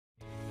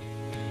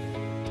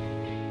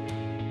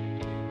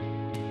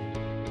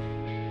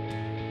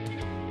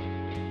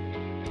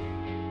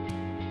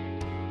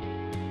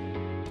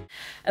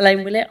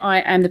Elaine Willett.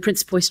 I am the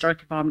Principal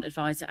Historic Environment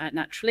Advisor at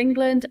Natural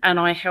England, and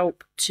I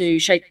help to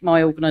shape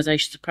my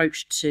organisation's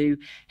approach to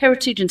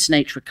heritage and to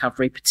nature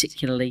recovery,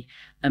 particularly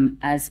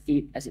as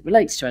it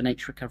relates to our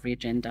nature recovery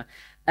agenda.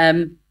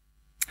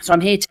 So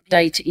I'm here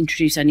today to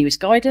introduce our newest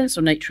guidance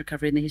on nature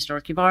recovery in the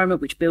historic environment,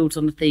 which builds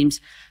on the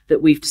themes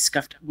that we've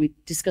discussed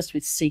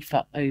with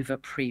CIFA over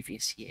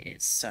previous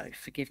years. So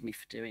forgive me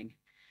for doing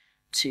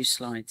two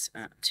separate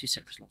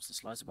lots of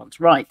slides at once.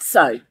 Right,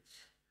 so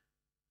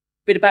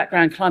bit of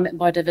background: climate and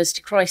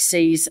biodiversity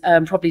crises.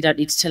 Probably don't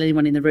need to tell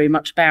anyone in the room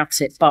much about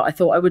it, but I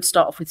thought I would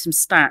start off with some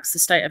stats. The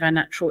state of our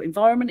natural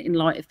environment in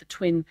light of the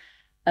twin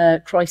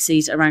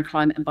crises around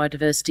climate and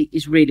biodiversity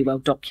is really well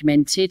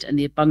documented, and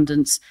the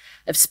abundance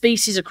of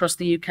species across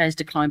the UK has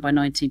declined by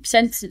 19%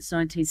 since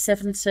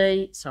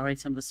 1970. Sorry,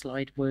 some of the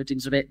slide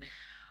wording's a bit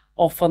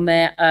off on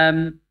there.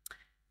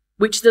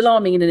 Which is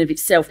alarming in and of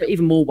itself, but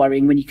even more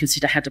worrying when you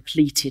consider how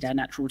depleted our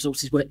natural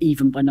resources were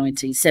even by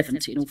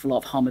 1970. An awful lot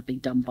of harm had been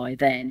done by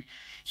then.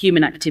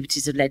 Human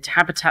activities have led to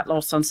habitat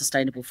loss,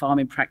 unsustainable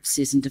farming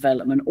practices and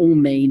development all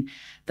mean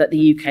that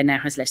the UK now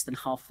has less than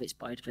half of its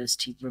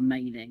biodiversity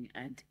remaining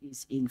and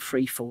is in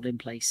free fall in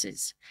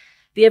places.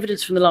 The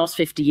evidence from the last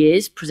 50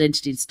 years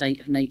presented in State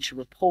of Nature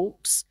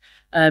reports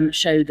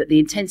show that the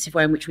intensive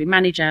way in which we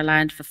manage our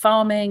land for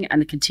farming and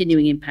the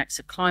continuing impacts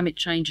of climate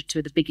change are two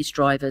of the biggest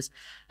drivers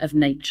of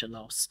nature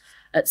loss.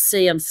 At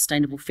sea,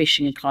 unsustainable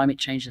fishing and climate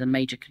change are the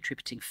major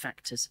contributing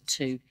factors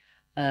to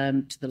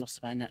the loss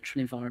of our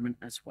natural environment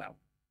as well.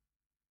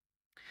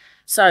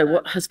 So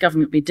what has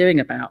government been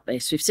doing about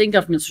this? We've seen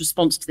government's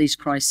response to these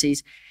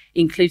crises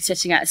include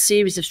setting out a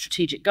series of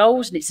strategic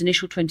goals in its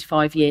initial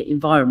 25-year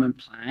environment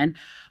plan,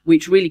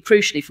 which really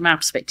crucially from our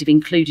perspective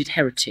included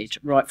heritage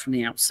right from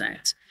the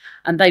outset.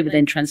 And they were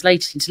then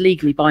translated into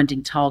legally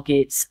binding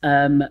targets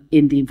in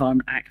the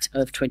Environment Act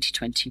of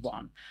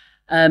 2021.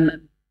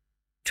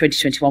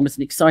 2021 was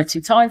an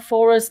exciting time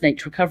for us.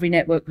 Nature Recovery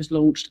Network was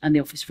launched, and the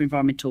Office for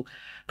Environmental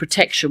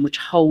Protection, which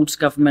holds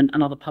government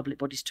and other public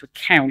bodies to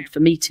account for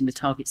meeting the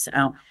targets set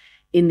out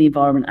in the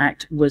Environment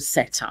Act, was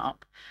set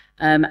up.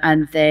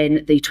 And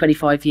then the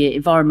 25-year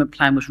environment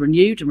plan was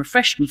renewed and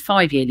refreshed on a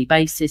 5-yearly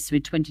basis. So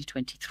in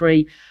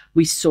 2023,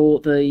 we saw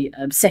the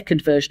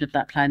second version of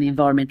that plan, the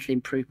Environmental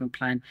Improvement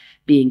Plan,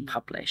 being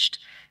published.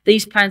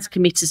 These plans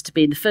commit us to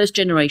being the first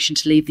generation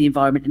to leave the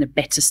environment in a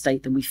better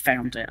state than we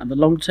found it. And the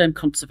long-term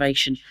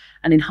conservation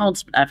and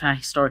enhancement of our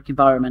historic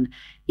environment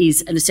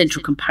is an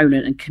essential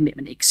component and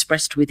commitment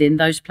expressed within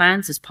those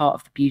plans as part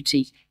of the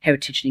Beauty,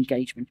 Heritage and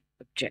Engagement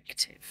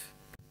objective.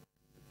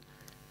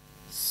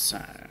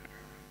 So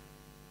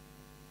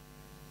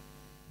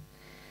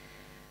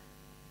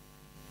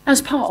as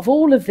part of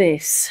all of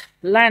this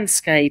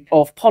landscape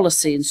of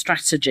policy and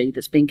strategy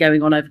that's been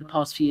going on over the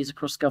past few years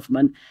across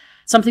government,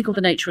 something called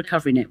the Nature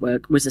Recovery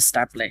Network was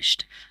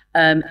established.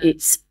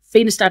 It's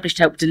been established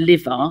to help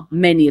deliver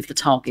many of the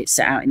targets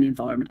set out in the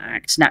Environment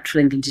Act.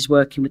 Natural England is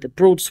working with a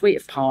broad suite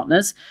of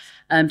partners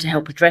to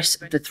help address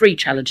the three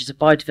challenges of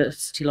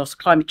biodiversity loss,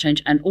 climate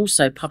change, and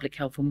also public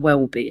health and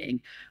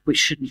well-being, which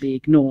shouldn't be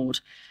ignored.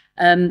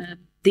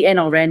 The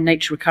NRN,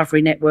 Nature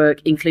Recovery Network,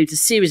 includes a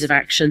series of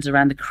actions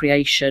around the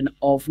creation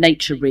of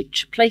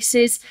nature-rich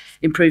places,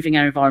 improving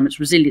our environment's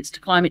resilience to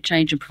climate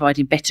change and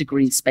providing better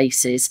green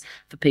spaces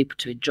for people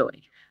to enjoy.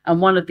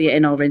 And one of the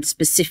NRN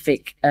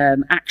specific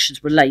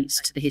actions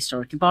relates to the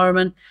historic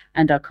environment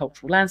and our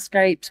cultural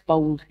landscapes,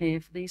 bold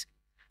here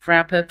for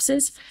our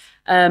purposes,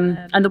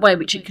 and the way in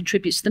which it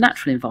contributes to the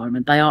natural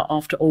environment. They are,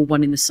 after all,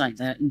 one in the same.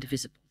 They are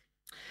indivisible.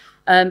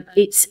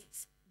 It's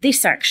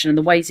this action and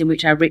the ways in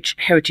which our rich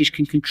heritage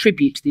can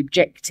contribute to the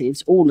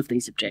objectives, all of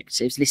these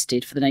objectives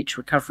listed for the Nature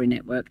Recovery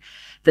Network,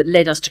 that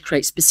led us to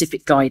create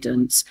specific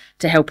guidance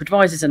to help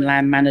advisors and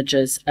land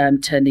managers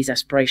turn these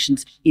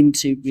aspirations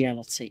into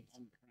reality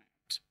on the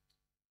ground.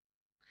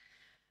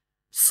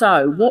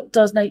 So what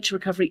does nature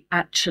recovery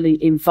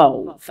actually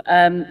involve?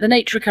 The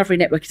Nature Recovery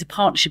Network is a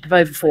partnership of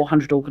over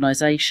 400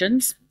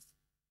 organisations.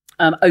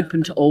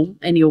 Open to all.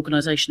 Any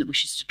organisation that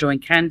wishes to join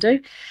can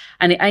do.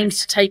 And it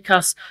aims to take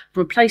us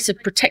from a place of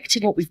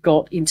protecting what we've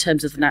got in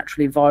terms of the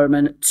natural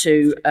environment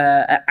to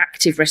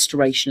active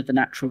restoration of the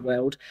natural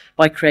world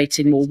by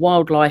creating more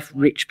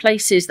wildlife-rich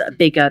places that are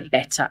bigger,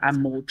 better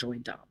and more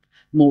joined up,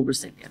 more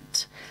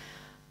resilient.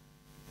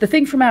 The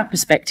thing from our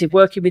perspective,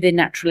 working within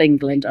Natural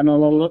England and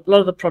on a lot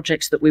of the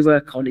projects that we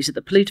work on, is that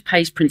the polluter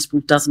pays principle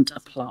doesn't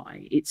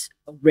apply. It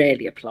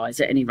rarely applies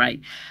at any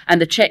rate.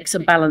 And the checks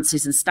and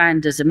balances and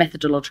standards and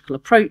methodological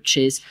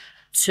approaches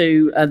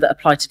that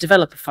apply to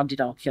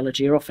developer-funded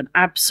archaeology are often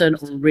absent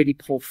or really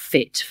poor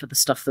fit for the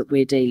stuff that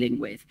we're dealing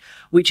with,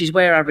 which is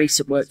where our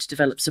recent work to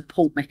develop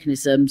support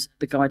mechanisms,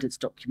 the guidance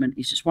document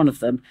is just one of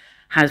them,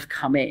 has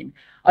come in.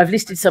 I've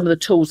listed some of the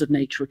tools of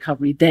nature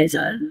recovery. There's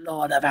a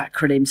lot of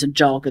acronyms and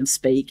jargon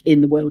speak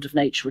in the world of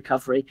nature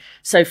recovery,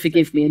 so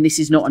forgive me, and this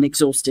is not an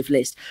exhaustive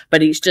list,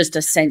 but it's just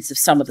a sense of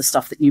some of the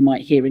stuff that you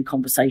might hear in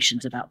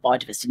conversations about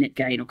biodiversity net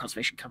gain or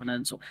conservation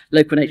covenants or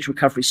local nature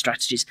recovery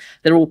strategies.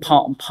 They're all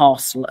part and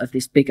parcel of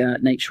this bigger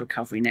nature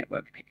recovery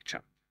network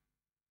picture.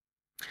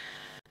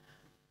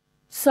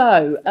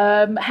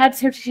 How does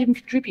heritage even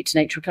contribute to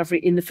nature recovery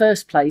in the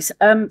first place?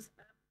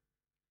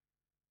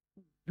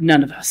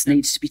 None of us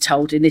needs to be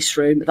told in this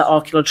room that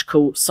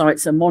archaeological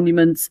sites and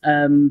monuments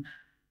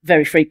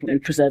very frequently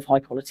preserve high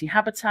quality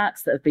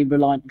habitats that have been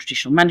reliant on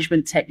traditional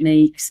management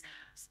techniques.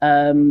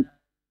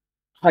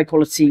 High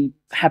quality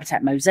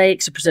habitat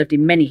mosaics are preserved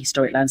in many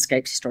historic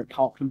landscapes, historic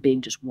parkland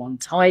being just one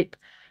type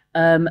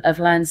of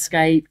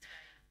landscape.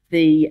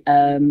 The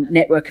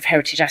network of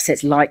heritage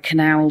assets like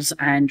canals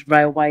and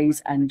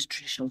railways and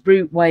traditional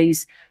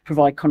routeways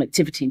provide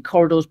connectivity and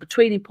corridors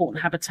between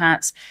important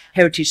habitats.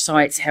 Heritage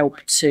sites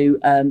help to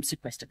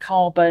sequester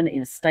carbon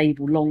in a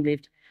stable,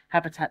 long-lived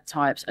habitat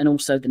types, and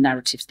also the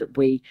narratives that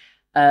we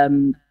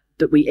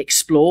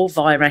explore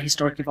via our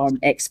historic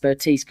environment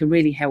expertise can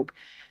really help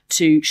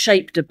to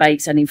shape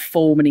debates and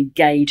inform and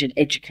engage and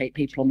educate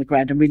people on the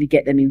ground and really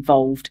get them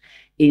involved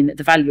in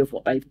the value of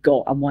what they've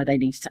got and why they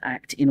need to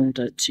act in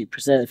order to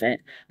preserve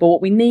it. But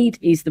what we need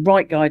is the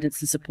right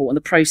guidance and support, and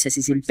the process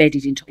is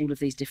embedded into all of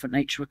these different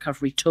nature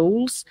recovery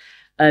tools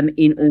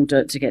in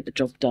order to get the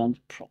job done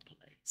properly.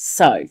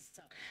 So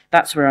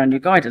that's where our new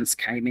guidance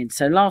came in.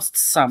 So last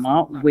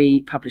summer,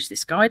 we published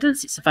this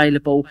guidance. It's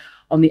available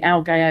on the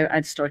Algeo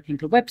and Historic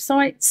England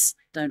websites.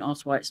 Don't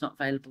ask why it's not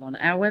available on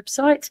our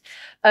website.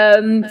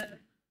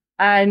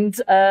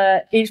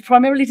 It's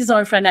primarily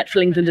designed for our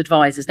Natural England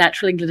advisors.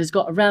 Natural England has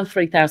got around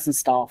 3,000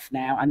 staff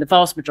now, and the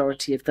vast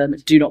majority of them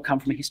do not come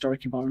from a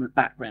historic environment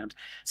background.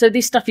 So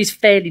this stuff is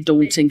fairly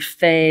daunting,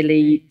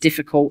 fairly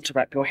difficult to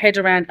wrap your head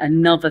around.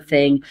 Another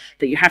thing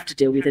that you have to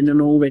deal with in an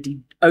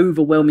already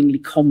overwhelmingly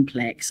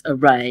complex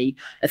array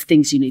of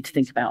things you need to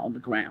think about on the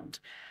ground.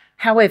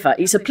 However,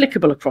 it's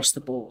applicable across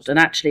the board, and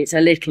actually it's a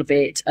little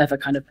bit of a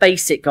kind of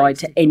basic guide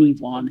to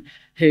anyone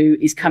who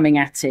is coming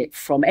at it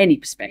from any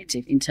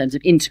perspective in terms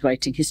of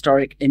integrating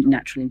historic and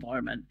natural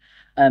environment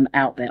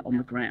out there on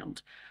the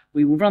ground.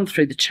 We will run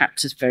through the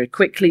chapters very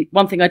quickly.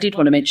 One thing I did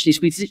want to mention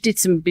is we did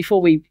some, before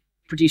we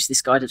produced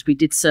this guidance, we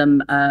did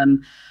some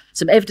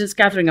evidence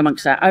gathering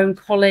amongst our own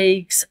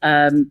colleagues,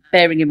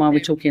 bearing in mind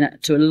we're talking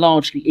to a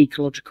largely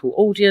ecological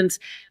audience.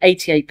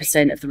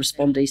 88% of the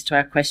respondees to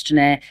our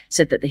questionnaire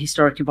said that the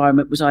historic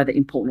environment was either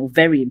important or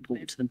very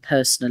important to them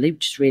personally,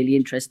 which is really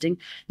interesting.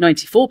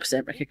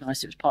 94%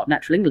 recognised it was part of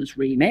Natural England's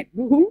remit.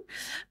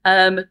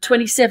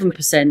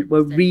 27%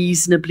 were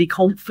reasonably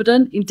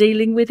confident in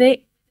dealing with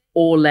it,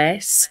 or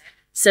less.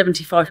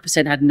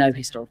 75% had no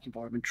historic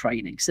environment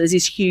training. So there's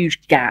this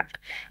huge gap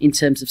in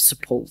terms of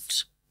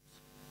support.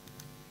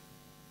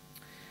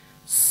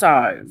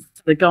 So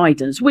the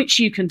guidance, which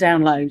you can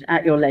download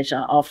at your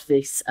leisure after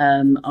this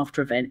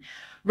event,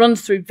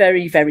 runs through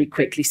very, very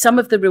quickly some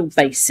of the real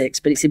basics,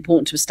 but it's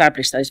important to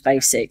establish those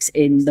basics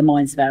in the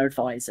minds of our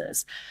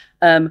advisors.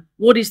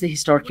 What is the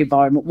historic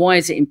environment? Why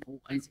is it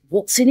important?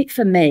 What's in it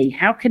for me?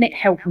 How can it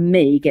help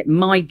me get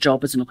my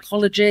job as an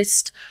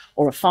ecologist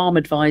or a farm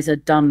advisor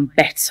done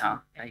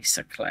better,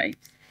 basically?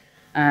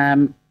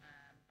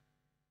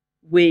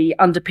 We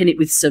underpin it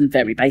with some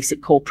very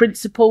basic core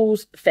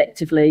principles,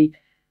 effectively.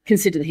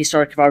 Consider the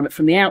historic environment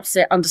from the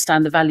outset,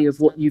 understand the value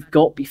of what you've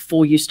got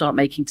before you start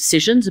making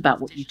decisions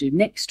about what you do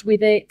next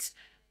with it.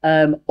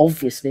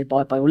 Obviously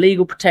abide by all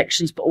legal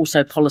protections, but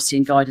also policy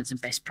and guidance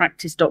and best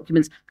practice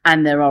documents,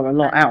 and there are a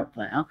lot out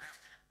there.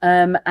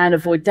 And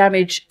avoid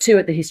damage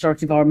to the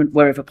historic environment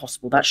wherever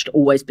possible. That should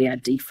always be our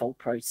default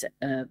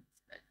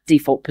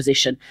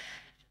position.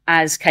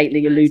 As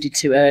Caitlin alluded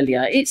to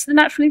earlier, it's the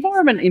natural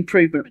environment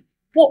improvement.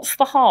 What's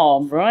the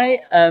harm,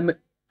 right?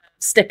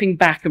 Stepping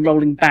back and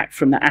rolling back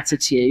from that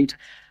attitude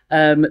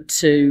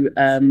to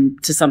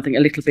something a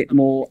little bit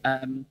more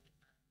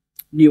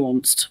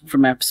nuanced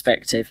from our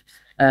perspective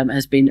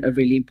has been a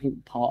really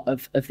important part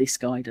of this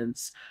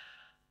guidance.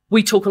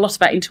 We talk a lot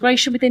about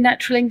integration within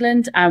Natural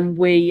England, and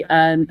we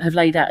have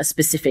laid out a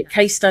specific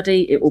case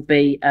study. It will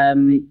be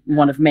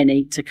one of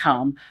many to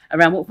come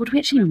around what do we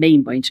actually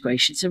mean by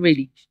integration. It's a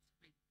really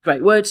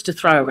great words to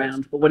throw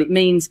around, but what it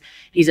means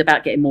is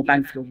about getting more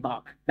bang for your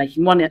buck,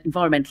 making one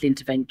environmental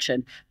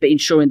intervention, but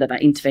ensuring that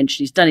that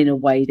intervention is done in a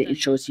way that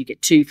ensures you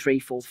get 2, 3,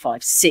 4,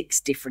 5,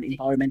 6 different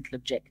environmental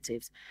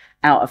objectives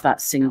out of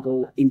that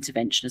single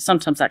intervention. And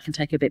sometimes that can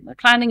take a bit more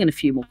planning and a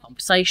few more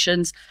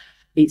conversations.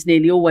 It's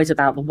nearly always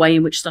about the way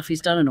in which stuff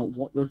is done and not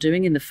what you're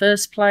doing in the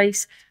first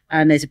place.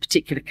 And there's a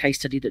particular case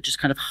study that just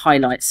kind of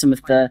highlights some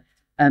of the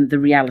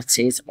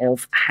realities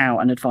of how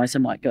an advisor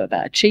might go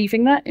about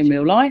achieving that in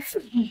real life.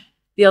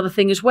 The other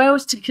thing as well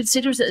is to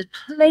consider is that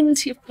there's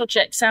plenty of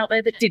projects out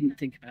there that didn't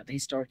think about the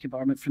historic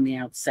environment from the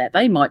outset.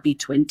 They might be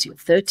 20 or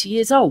 30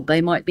 years old.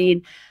 They might be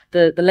in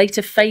the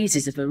later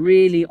phases of a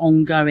really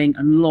ongoing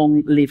and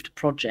long-lived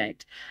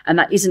project. And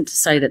that isn't to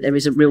say that there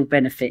isn't real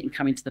benefit in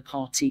coming to the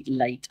party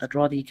late. I'd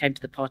rather you came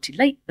to the party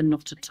late than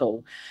not at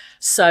all.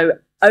 So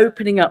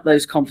opening up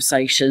those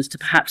conversations to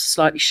perhaps a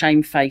slightly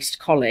shamefaced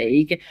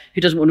colleague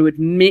who doesn't want to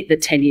admit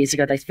that 10 years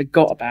ago they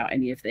forgot about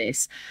any of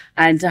this,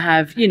 and to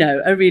have, you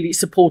know, a really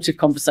supportive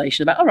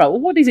conversation about, all right, well,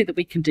 what is it that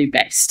we can do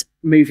best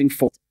moving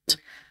forward,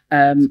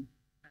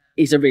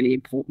 is a really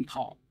important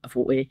part of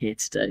what we're here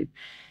to do.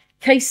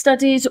 Case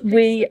studies,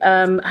 we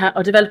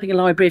are developing a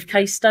library of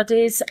case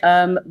studies.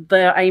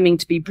 They're aiming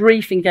to be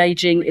brief,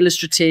 engaging,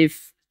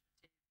 illustrative,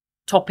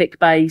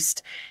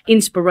 topic-based,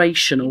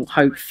 inspirational,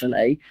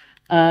 hopefully.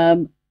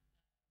 An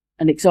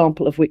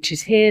example of which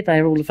is here.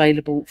 They're all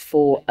available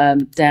for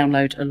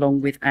download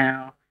along with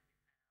our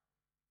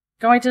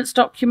guidance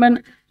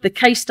document. The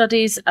case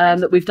studies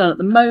that we've done at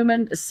the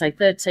moment, as I say,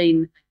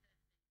 13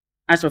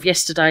 as of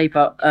yesterday,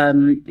 but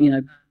you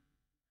know,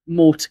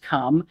 more to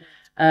come,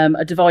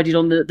 are divided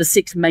on the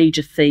 6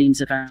 major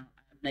themes of our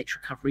nature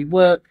recovery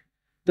work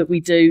that we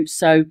do.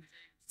 So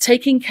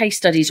taking case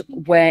studies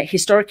where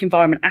historic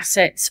environment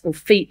assets or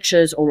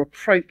features or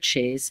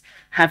approaches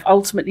have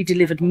ultimately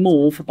delivered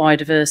more for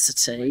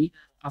biodiversity,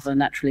 other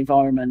natural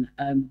environment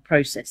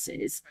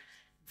processes,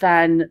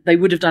 than they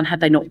would have done had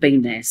they not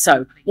been there.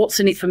 So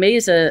what's in it for me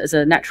as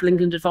a Natural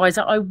England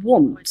advisor? I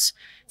want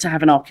to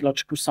have an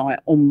archaeological site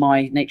on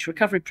my nature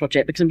recovery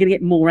project because I'm going to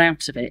get more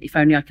out of it if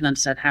only I can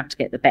understand how to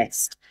get the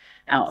best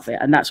out of it.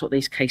 And that's what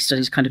these case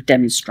studies kind of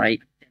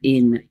demonstrate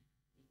in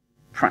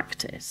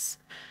practice.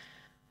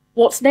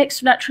 What's next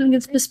from Natural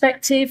England's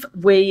perspective?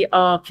 We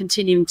are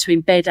continuing to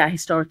embed our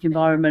historic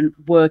environment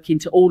work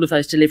into all of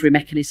those delivery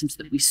mechanisms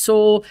that we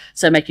saw.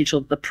 So making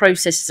sure that the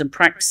processes and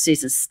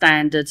practices and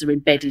standards are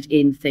embedded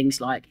in things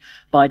like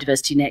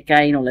biodiversity net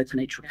gain or local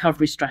nature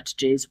recovery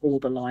strategies or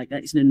the like.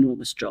 That is an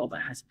enormous job,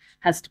 it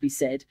has to be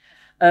said.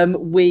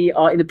 We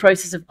are in the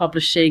process of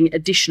publishing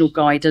additional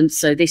guidance.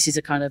 So this is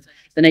a kind of,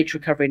 the nature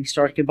recovery and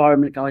historic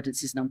environment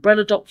guidance is an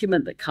umbrella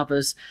document that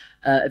covers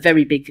a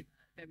very big,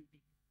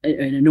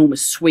 an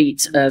enormous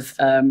suite of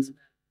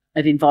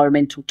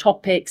environmental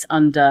topics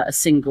under a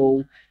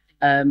single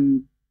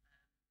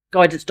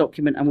guidance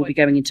document, and we'll be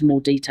going into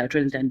more detail,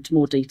 drilling down into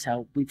more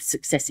detail with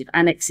successive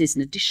annexes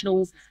and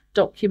additional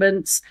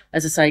documents.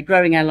 As I say,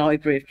 growing our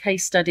library of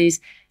case studies,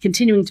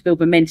 continuing to build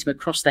momentum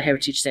across the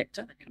heritage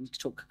sector, coming to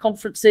talk at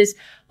conferences,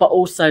 but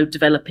also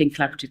developing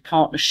collaborative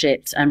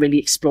partnerships and really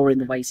exploring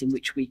the ways in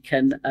which we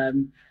can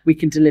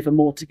deliver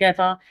more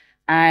together.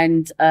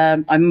 And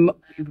it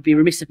would be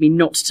remiss of me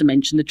not to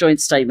mention the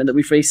joint statement that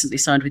we've recently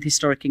signed with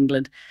Historic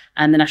England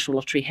and the National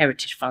Lottery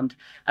Heritage Fund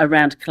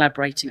around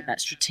collaborating at that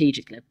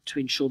strategic level to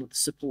ensure that the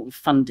support and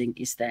funding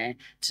is there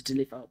to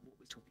deliver what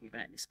we're talking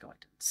about in this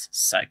guidance.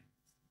 So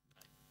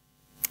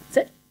that's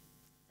it.